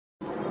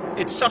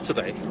It's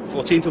Saturday,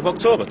 14th of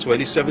October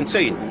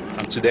 2017,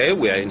 and today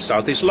we are in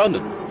southeast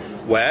London,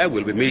 where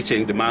we'll be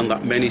meeting the man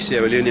that many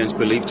Sierra Leoneans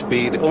believe to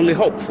be the only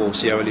hope for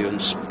Sierra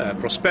Leone's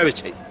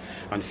prosperity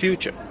and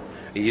future.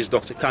 He is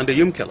Dr. Kandeh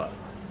Yumkella,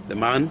 the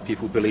man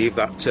people believe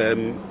that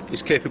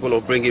is capable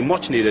of bringing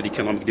much needed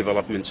economic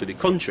development to the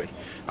country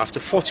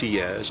after 40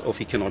 years of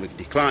economic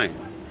decline.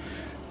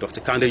 Dr.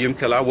 Kandeh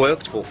Yumkella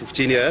worked for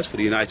 15 years for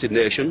the United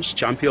Nations,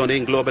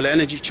 championing global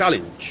energy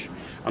challenge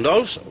and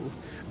also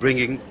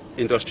bringing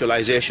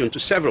industrialization to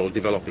several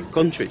developing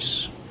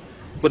countries.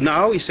 But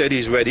now he said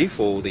he's ready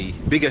for the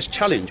biggest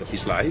challenge of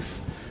his life.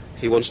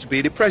 He wants to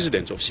be the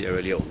president of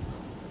Sierra Leone.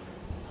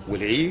 Will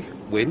he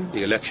win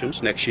the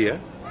elections next year?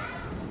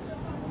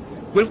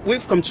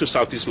 We've come to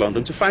southeast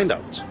London to find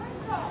out.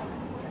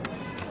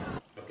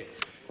 Okay.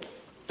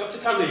 Dr.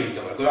 Kandeh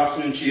Yumkella, good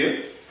afternoon to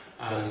you.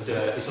 And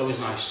it's always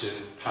nice to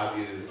have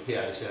you here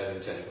at the Sierra Leone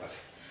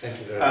Telegraph. Thank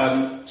you very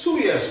much. 2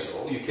 years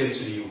ago, you came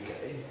to the UK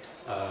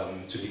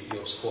to meet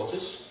your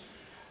supporters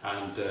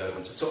and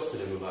to talk to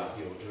them about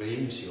your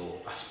dreams,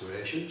 your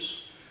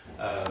aspirations,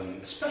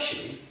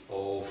 especially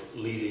of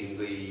leading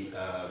the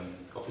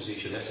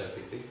opposition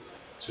SLPP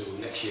to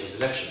next year's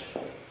election.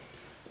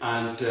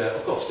 And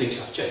of course, things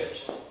have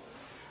changed.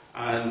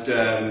 And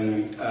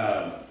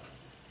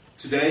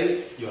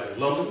today, you are in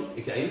London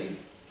again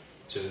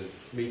to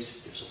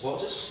meet your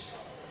supporters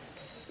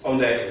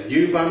under a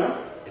new banner,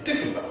 a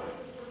different banner,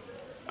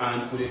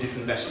 and with a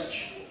different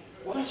message.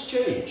 What has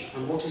changed,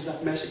 and what is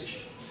that message?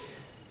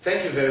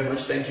 Thank you very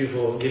much. Thank you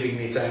for giving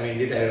me time.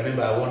 Indeed, I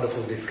remember a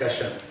wonderful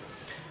discussion.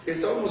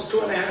 It's almost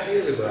 2.5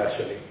 years ago,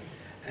 actually.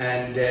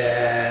 And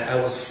I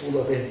was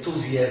full of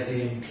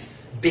enthusiasm,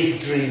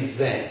 big dreams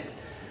then.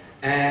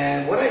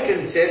 And what I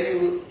can tell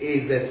you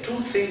is that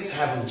two things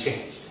haven't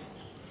changed.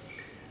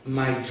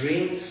 My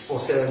dreams for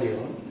Sierra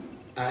Leone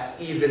are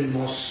even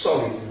more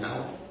solid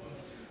now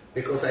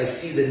because I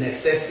see the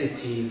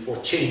necessity for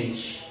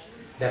change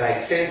that I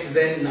sense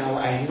then, now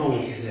I know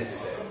it is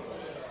necessary.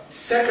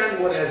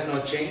 Second, what has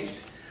not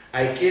changed,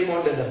 I came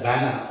under the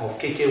banner of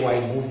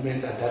KKY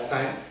movement at that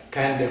time,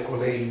 Kandeh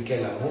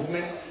Yumkella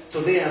movement.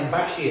 Today I'm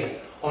back here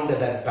under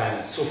that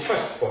banner. So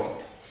first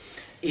point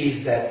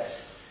is that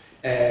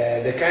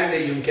the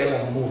Kandeh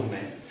Yumkella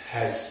movement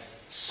has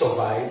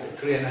survived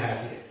 3.5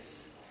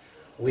 years.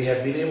 We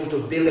have been able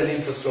to build an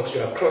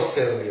infrastructure across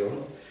Sierra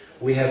Leone.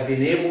 We have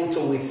been able to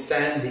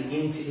withstand the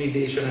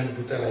intimidation and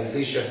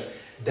brutalization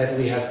that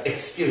we have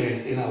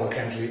experienced in our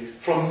country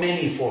from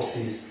many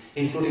forces,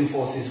 including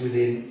forces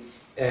within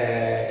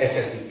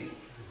SLPP.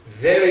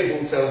 Very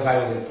brutal,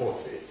 violent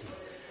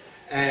forces.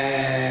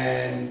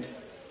 And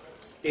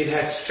it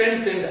has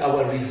strengthened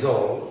our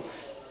resolve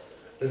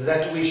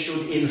that we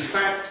should in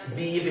fact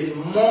be even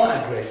more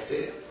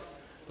aggressive,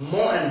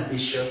 more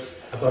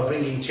ambitious about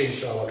bringing change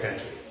to our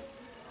country.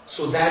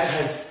 So that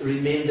has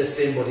remained the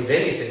same, but if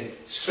anything,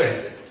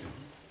 strengthened.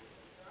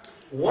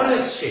 What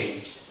has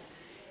changed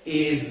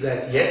is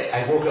that, yes,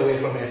 I walk away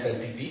from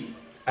SLPP,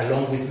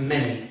 along with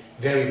many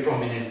very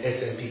prominent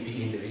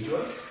SLPP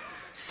individuals.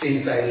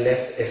 Since I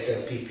left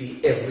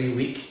SLPP, every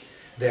week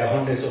there are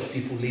hundreds of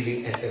people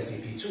leaving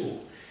SLPP too.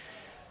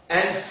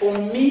 And for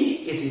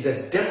me, it is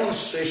a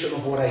demonstration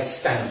of what I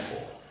stand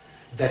for.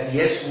 That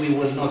yes, we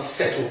will not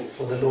settle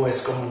for the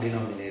lowest common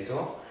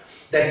denominator.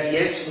 That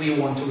yes, we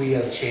want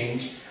real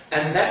change.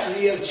 And that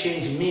real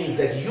change means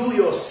that you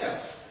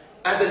yourself,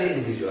 as an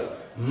individual,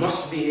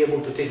 must be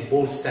able to take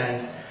bold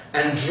stands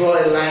and draw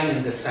a line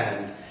in the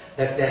sand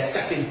that there are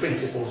certain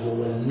principles we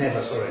will never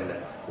surrender,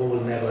 we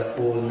will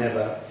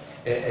never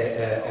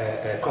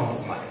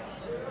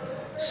compromise.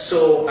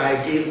 So I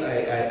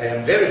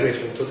am very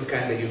grateful to the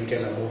Kandeh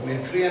Yumkella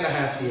movement.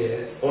 3.5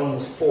 years,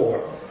 almost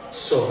 4,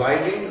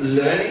 surviving,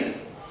 learning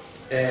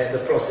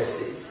the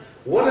processes.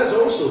 What has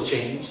also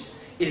changed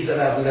is that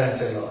I've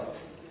learned a lot.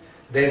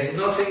 There's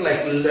nothing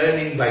like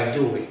learning by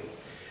doing.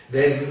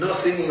 There's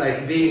nothing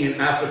like being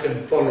in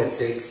African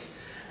politics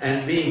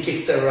and being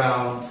kicked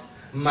around,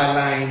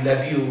 maligned,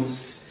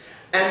 abused,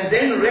 and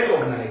then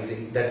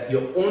recognizing that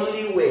your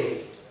only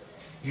way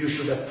you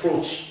should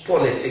approach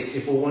politics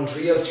if we want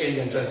real change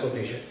and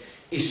transformation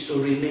is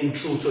to remain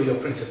true to your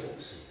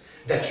principles,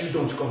 that you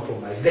don't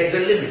compromise. There's a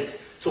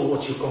limit to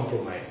what you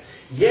compromise.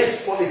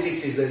 Yes,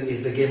 politics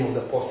is the game of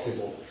the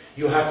possible.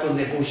 You have to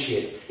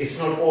negotiate. It's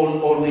not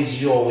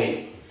always your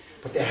way,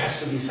 but there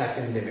has to be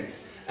certain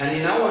limits. And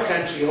in our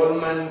country, all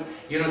man,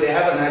 they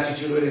have an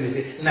attitude where they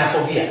say,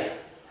 naphobia.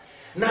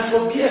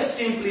 Naphobia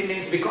simply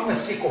means become a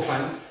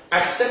sycophant,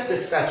 accept the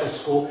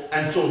status quo,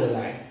 and toe the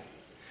line.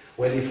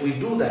 Well, if we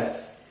do that,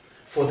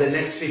 for the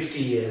next 50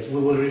 years, we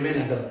will remain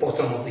at the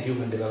bottom of the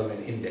Human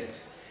Development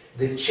Index.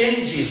 The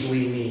changes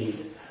we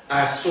need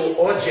are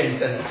so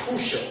urgent and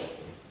crucial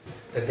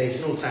that there is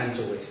no time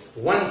to waste.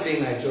 One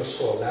thing I just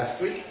saw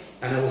last week,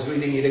 and I was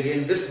reading it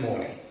again this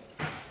morning.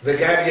 The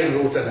Guardian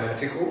wrote an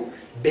article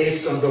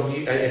based on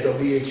a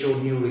WHO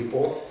new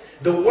report.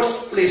 The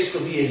worst place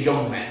to be a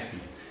young man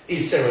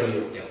is Sierra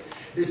Leone.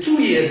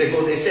 2 years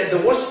ago, they said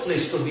the worst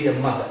place to be a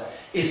mother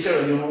is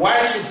Sierra Leone.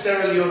 Why should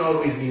Sierra Leone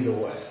always be the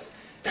worst?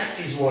 That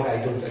is what I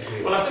don't agree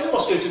with. Well, I think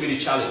what's going to be the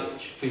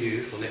challenge for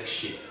you for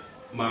next year,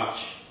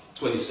 March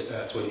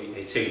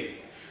 2018.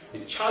 The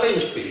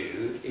challenge for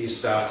you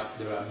is that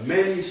there are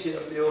many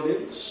Sierra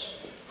Leoneans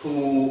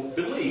who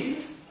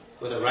believe,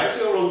 whether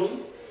rightly or wrongly,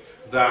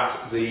 that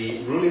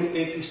the ruling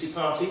APC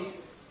party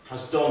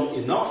has done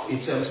enough in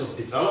terms of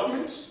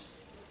development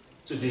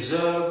to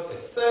deserve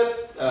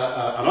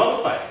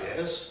another 5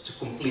 years to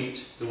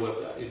complete the work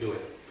that you're doing.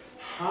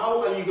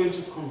 How are you going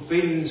to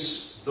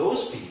convince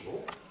those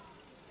people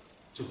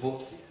to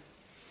vote for you?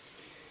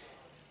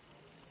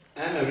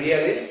 I'm a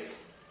realist.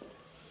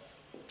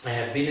 I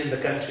have been in the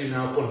country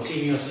now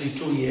continuously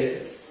 2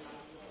 years,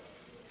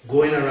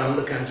 going around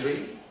the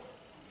country.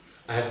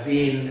 I've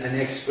been an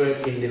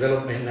expert in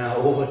development now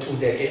over 2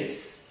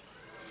 decades.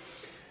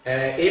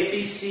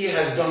 APC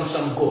has done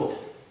some good,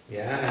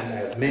 and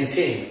I've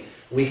maintained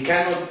we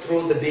cannot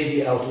throw the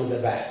baby out with the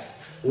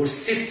bath. We'll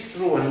sift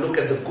through and look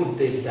at the good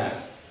they've done.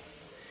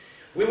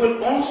 We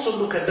will also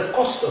look at the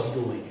cost of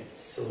doing it.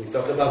 So we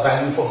talk about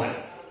value for money.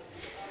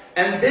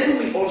 And then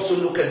we also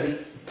look at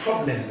the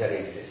problems that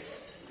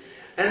exist.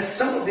 And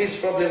some of these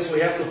problems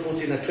we have to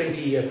put in a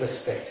 20-year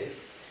perspective.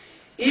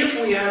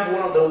 If we have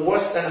one of the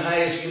worst and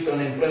highest youth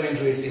unemployment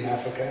rates in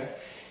Africa,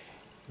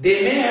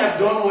 they may have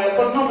done well,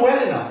 but not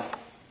well enough.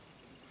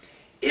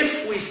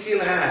 If we still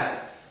have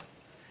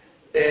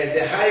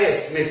the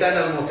highest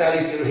maternal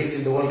mortality rate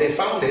in the world, they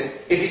found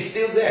it, it is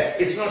still there,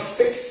 it's not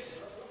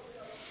fixed.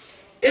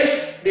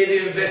 If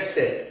they've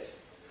invested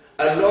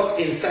a lot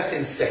in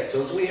certain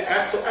sectors, we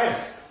have to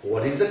ask,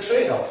 what is the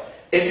trade-off?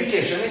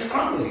 Education is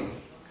crumbling,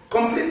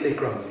 completely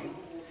crumbling.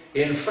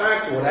 In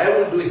fact, what I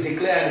will do is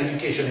declare an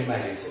education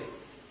emergency.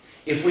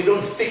 If we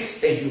don't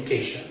fix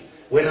education,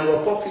 when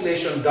our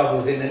population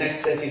doubles in the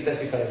next 30,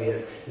 35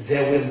 years,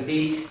 there will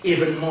be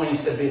even more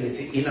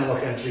instability in our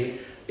country,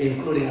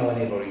 including our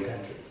neighboring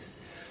countries.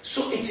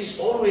 So it is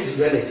always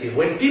relative.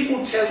 When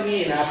people tell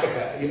me in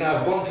Africa,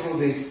 I've gone through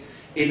this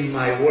in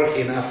my work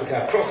in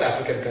Africa, across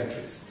African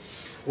countries.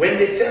 When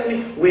they tell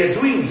me we're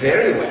doing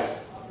very well,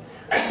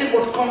 I say,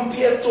 but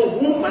compared to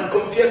whom and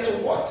compared to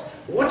what?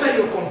 What are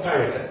your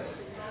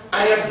comparators?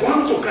 I have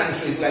gone to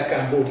countries like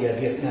Cambodia,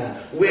 Vietnam,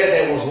 where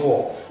there was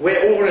war, where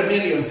over 1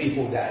 million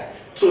people died.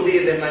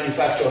 Today they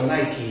manufacture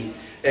Nike,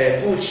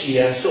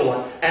 Gucci and so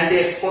on, and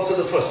they export to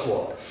the first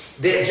world.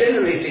 They're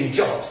generating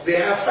jobs, they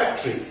have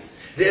factories,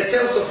 they're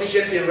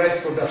self-sufficient in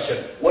rice production.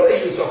 What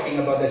are you talking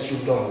about that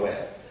you've done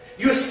well?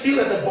 You're still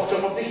at the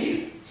bottom of the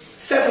heap.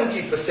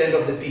 70%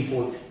 of the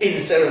people in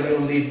Sierra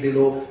Leone live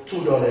below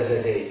 $2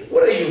 a day.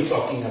 What are you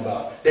talking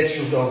about? That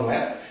you've done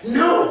well?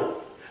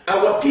 No!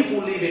 Our people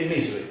live in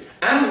misery.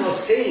 I'm not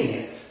saying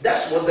it.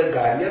 That's what The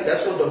Guardian,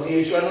 that's what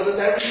WHO and others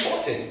are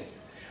reporting.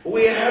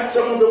 We have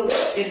some of the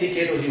worst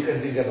indicators you can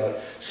think about.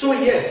 So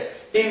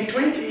yes, in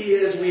 20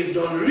 years we've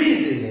done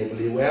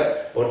reasonably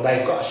well, but by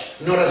gosh,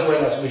 not as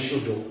well as we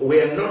should do.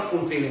 We are not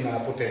fulfilling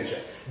our potential.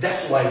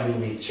 That's why you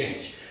need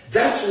change.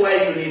 That's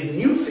why you need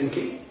new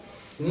thinking,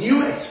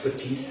 new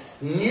expertise,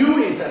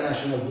 new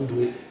international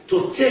goodwill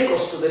to take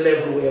us to the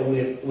level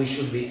where we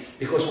should be,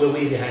 because we're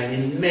way behind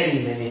in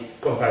many, many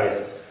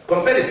comparators.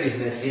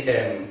 Competitiveness,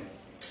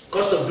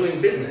 cost of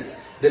doing business.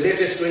 The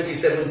latest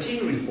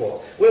 2017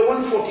 report, we're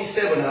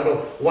 147 out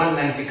of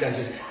 190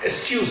 countries.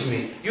 Excuse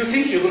me, you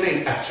think you're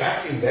going to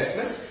attract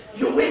investments?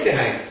 You're way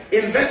behind.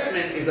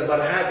 Investment is about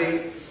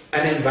having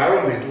an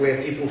environment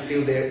where people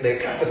feel their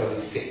capital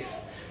is safe,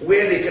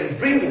 where they can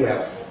bring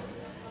wealth,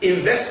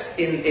 invest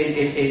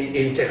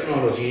in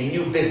technology, in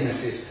new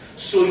businesses,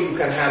 so you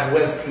can have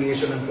wealth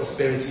creation and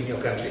prosperity in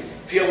your country.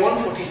 If you're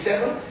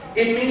 147,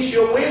 it means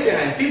you're way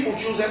behind. People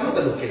choose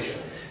another location.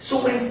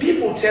 So when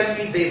people tell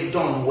me they've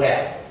done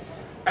well,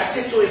 I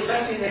say to a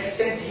certain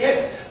extent,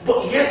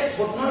 yes,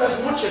 but not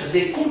as much as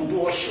they could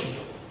do or should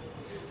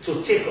do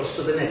to take us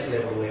to the next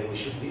level where we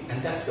should be.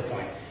 And that's the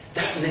point.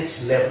 That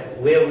next level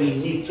where we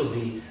need to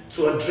be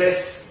to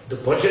address the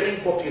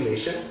burgeoning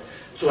population,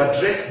 to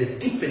address the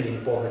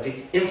deepening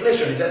poverty.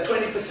 Inflation is at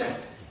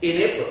 20% in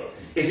April.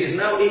 It is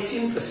now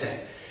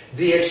 18%.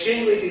 The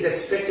exchange rate is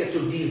expected to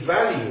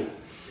devalue.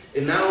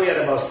 And now we are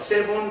at about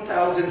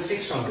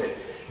 7,600.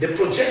 The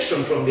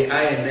projection from the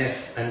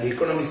IMF and the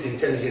Economist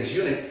Intelligence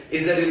Unit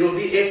is that it will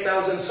be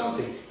 8,000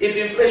 something. If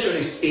inflation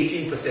is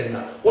 18%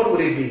 now, what would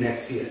it be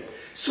next year?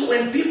 So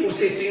when people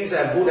say things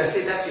are good, I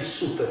say that is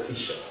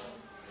superficial.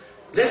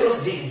 Let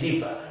us dig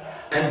deeper.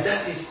 And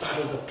that is part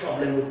of the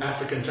problem with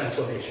African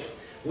transformation.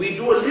 We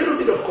do a little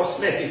bit of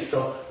cosmetic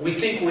stuff, we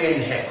think we're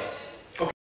in heaven.